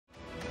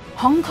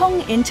Hong Kong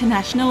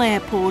International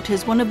Airport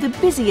is one of the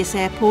busiest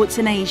airports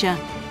in Asia.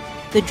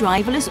 The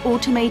driverless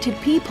automated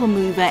people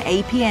mover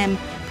APM,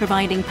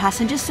 providing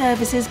passenger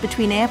services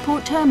between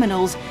airport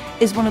terminals,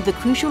 is one of the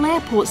crucial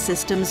airport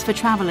systems for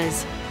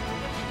travellers.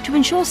 To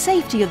ensure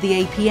safety of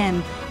the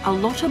APM, a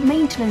lot of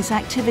maintenance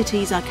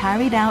activities are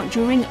carried out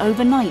during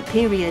overnight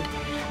period,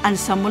 and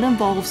some will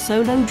involve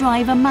solo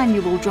driver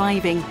manual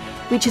driving,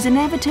 which is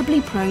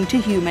inevitably prone to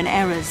human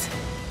errors.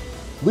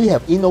 We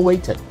have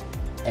innovated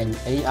an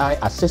AI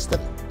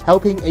assistant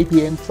helping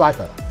APM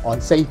driver on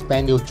safe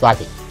manual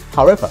driving.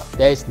 However,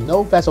 there is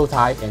no vessel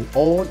type and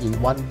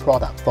all-in-one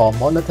product for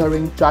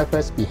monitoring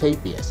drivers'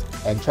 behaviors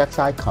and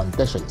trackside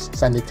conditions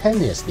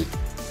simultaneously.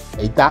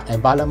 A dark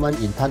environment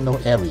in tunnel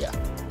area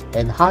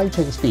and high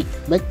train speed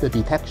make the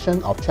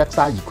detection of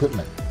trackside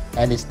equipment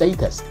and its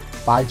status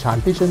by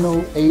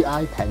traditional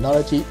AI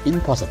technology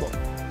impossible.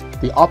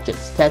 The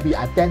objects can be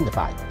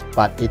identified,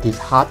 but it is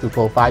hard to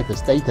provide the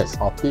status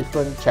of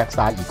different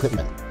trackside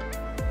equipment.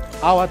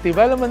 Our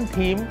development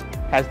team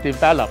has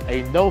developed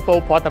a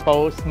novel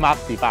portable smart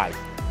device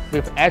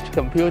with edge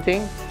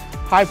computing,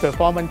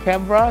 high-performance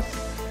cameras,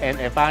 and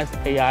advanced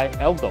AI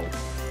algorithms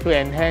to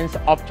enhance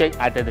object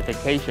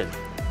identification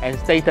and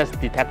status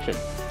detection.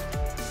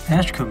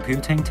 Edge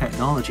computing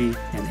technology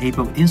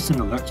enables instant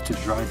alerts to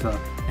the driver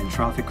and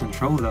traffic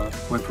controller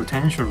when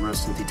potential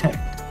risks are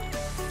detected.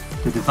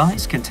 The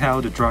device can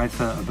tell the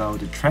driver about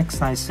the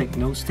trackside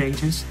signal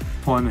status,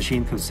 point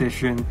machine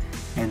position,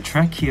 and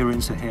track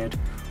clearance ahead,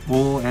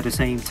 all at the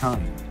same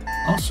time.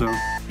 Also,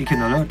 it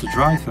can alert the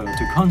driver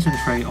to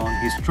concentrate on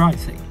his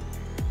driving.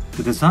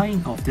 The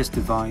design of this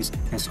device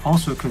has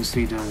also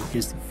considered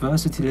its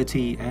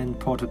versatility and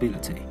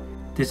portability.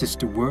 This is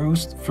the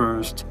world's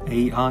first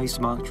AI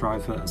smart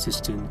driver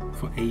assistant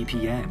for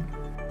APM.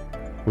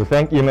 We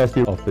thank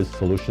EMSD of this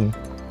solution,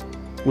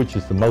 which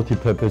is a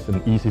multi-purpose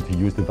and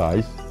easy-to-use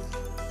device,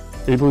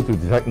 able to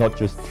detect not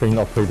just train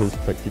operators'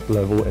 fatigue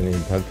level and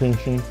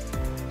inattention,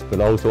 but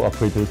also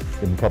operators'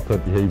 improper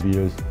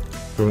behaviors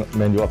during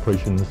manual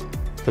operations,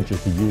 such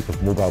as the use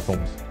of mobile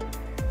phones.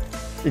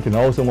 It can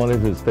also monitor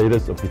the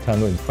status of the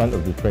tunnel in front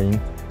of the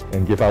train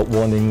and give out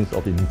warnings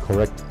of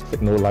incorrect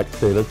signal light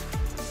status,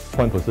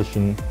 point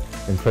position,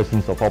 and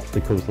presence of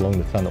obstacles along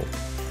the tunnel.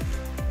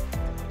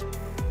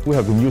 We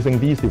have been using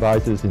these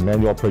devices in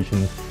manual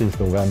operations since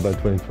November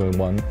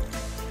 2021,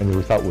 and the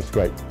result was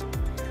great.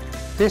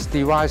 This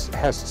device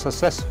has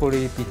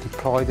successfully been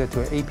deployed to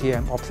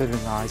APM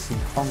operating lines in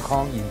Hong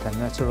Kong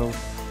International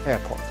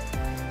Airport.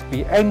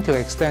 We aim to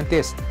extend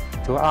this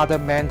to other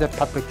manned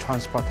public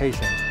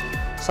transportation,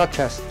 such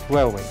as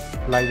railway,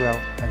 light rail,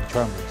 and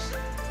tramways.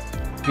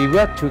 We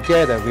work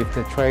together with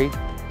the trade,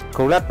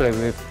 collaborate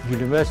with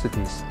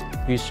universities,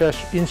 research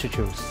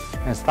institutes,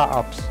 and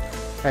startups,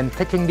 and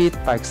taking lead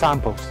by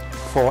examples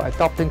for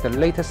adopting the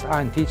latest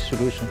R&D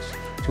solutions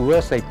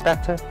towards a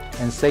better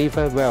and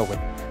safer railway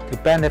to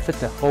benefit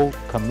the whole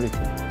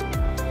community.